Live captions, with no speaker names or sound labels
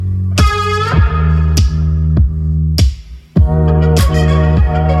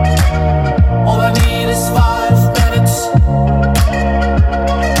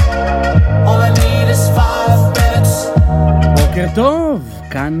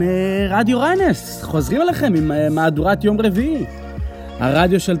כאן רדיו ריינס, חוזרים אליכם עם מהדורת יום רביעי.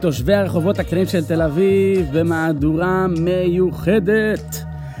 הרדיו של תושבי הרחובות הקטנים של תל אביב במהדורה מיוחדת.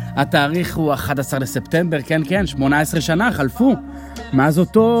 התאריך הוא 11 לספטמבר, כן, 18 שנה חלפו מאז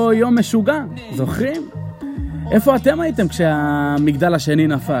אותו יום משוגע, זוכרים? איפה אתם הייתם כשהמגדל השני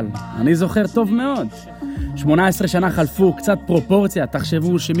נפל? אני זוכר טוב מאוד. 18 שנה חלפו, קצת פרופורציה,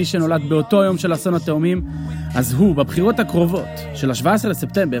 תחשבו שמי שנולד באותו יום של אסון התאומים, אז הוא, בבחירות הקרובות של ה-17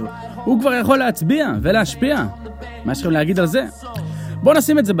 לספטמבר, הוא כבר יכול להצביע ולהשפיע. מה יש לכם להגיד על זה? בואו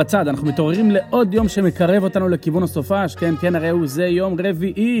נשים את זה בצד, אנחנו מתעוררים לעוד יום שמקרב אותנו לכיוון הסופש, כן, הרי הוא זה יום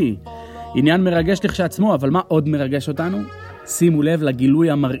רביעי. עניין מרגש לכשעצמו, אבל מה עוד מרגש אותנו? שימו לב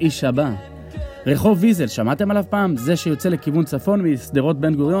לגילוי המרעיש הבא. רחוב ויזל, שמעתם עליו פעם? זה שיוצא לכיוון צפון מסדרות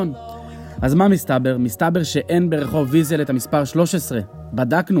בן גוריון? אז מה מסתבר? מסתבר שאין ברחוב ויזל את המספר 13.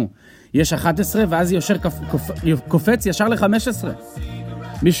 בדקנו. יש 11 ואז יושר קופץ ישר ל-15.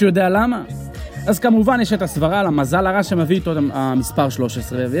 מישהו יודע למה? אז כמובן יש את הסברה על המזל הרע שמביא איתו המספר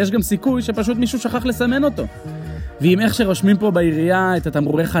 13, ויש גם סיכוי שפשוט מישהו שכח לסמן אותו. ואם איך שרושמים פה בעירייה את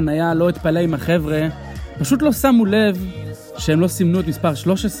התמרורי חנייה, לא התפלא עם החבר'ה, פשוט לא שמו לב שהם לא סימנו את מספר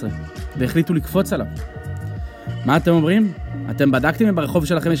 13, והחליטו לקפוץ עליו. מה אתם אומרים? אתם בדקתם אם ברחוב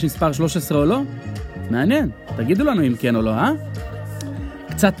שלכם יש מספר 13 או לא? מעניין, תגידו לנו אם כן או לא,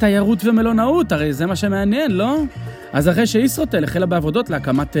 קצת תיירות ומלונאות, הרי זה מה שמעניין, לא? אז אחרי שישרוטל החלה בעבודות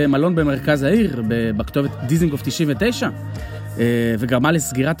להקמת מלון במרכז העיר, בכתובת דיזינגוף 99, וגרמה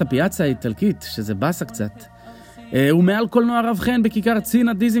לסגירת הפיאצה האיטלקית, שזה בסה קצת. ומעל קולנוע רב חן בכיכר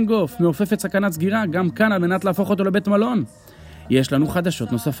צינה דיזינגוף, מעופפת סכנת סגירה, גם כאן על מנת להפוך אותו לבית מלון. יש לנו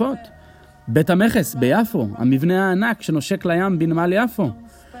חדשות נוספות. בית המכס ביפו, המבנה הענק שנושק לים בנמל יפו.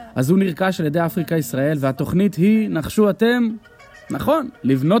 אז הוא נרכש על ידי אפריקה ישראל, והתוכנית היא, נחשו אתם, נכון,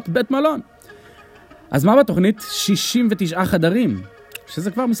 לבנות בית מלון. אז מה בתוכנית? 69 חדרים,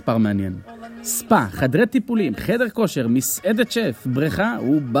 שזה כבר מספר מעניין. ספה, חדרי טיפולים, חדר כושר, מסעדת שף, בריכה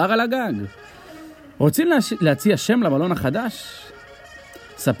ובר על הגג. רוצים להציע שם למלון החדש?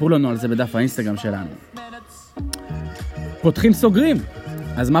 ספרו לנו על זה בדף האינסטגרם שלנו. פותחים סוגרים.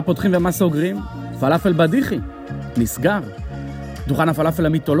 אז מה פותחים ומה סוגרים? פלאפל בדיחי, נסגר. דוכן הפלאפל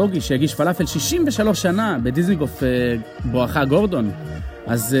המיתולוגי שהגיש פלאפל 63 שנה בדיזינגוף בואכה גורדון.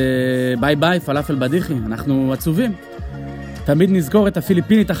 אז ביי פלאפל בדיחי, אנחנו עצובים. תמיד נזכור את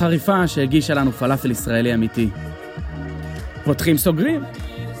הפיליפינית החריפה שהגישה לנו פלאפל ישראלי אמיתי. פותחים סוגרים.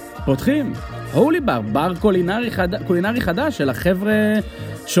 פותחים. הולי בר קולינרי חדש של החבר'ה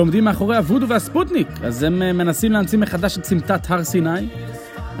שעומדים מאחורי הוודו והספוטניק. אז הם מנסים להמציא מחדש את סמטת הר סיני,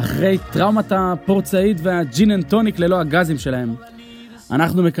 אחרי טראומת הפורצאית והג'ין אנד טוניק ללא הגזים שלהם.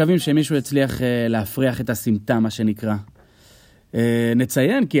 אנחנו מקווים שמישהו יצליח להפריח את הסמטה, מה שנקרא.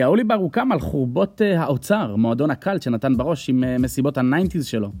 נציין כי האוליבר הוקם על חורבות האוצר, מועדון הקלט שנתן בראש עם מסיבות ה-90s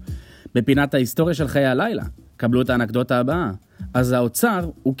שלו, בפינת ההיסטוריה של חיי הלילה. קבלו את האנקדוטה הבאה. אז האוצר,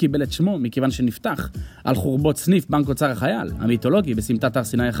 הוא קיבל את שמו מכיוון שנפתח על חורבות סניף בנק אוצר החייל, המיתולוגי, בסמטת הר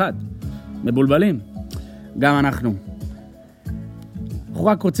סיני 1. מבולבלים. גם אנחנו. אנחנו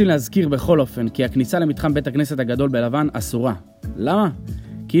רק רוצים להזכיר בכל אופן כי הכניסה למתחם בית הכנסת הגדול בלבן אסורה. למה?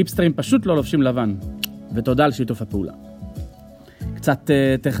 כי היפסטרים פשוט לא לובשים לבן. ותודה על שיתוף הפעולה. קצת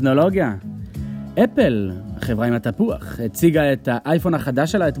טכנולוגיה. אפל, החברה עם התפוח, הציגה את האייפון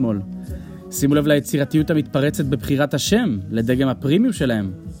החדש שלה אתמול. שימו לב ליצירתיות המתפרצת בבחירת השם לדגם הפרימיום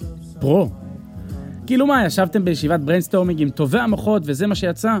שלהם. פרו. כאילו מה, ישבתם בישיבת בריינסטורמינג עם טובי המוחות וזה מה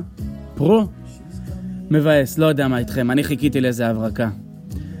שיצא? פרו. מבאס, לא יודע מה איתכם, אני חיכיתי לאיזה הברקה.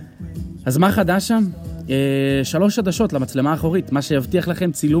 אז מה חדש שם? 3 עדשות למצלמה האחורית, מה שיבטיח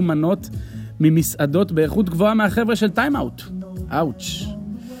לכם צילום מנות ממסעדות באיכות גבוהה מהחבר'ה של טיים-אאוט. אאוץ'.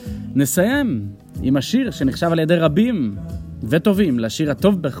 נסיים עם השיר שנחשב על ידי רבים וטובים לשיר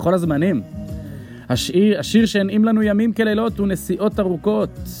הטוב בכל הזמנים. השיר שהנעים לנו ימים כלילות ונסיעות ארוכות,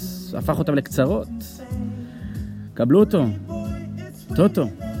 הפך אותם לקצרות. קבלו אותו. טוטו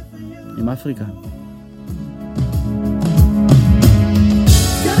עם אפריקה.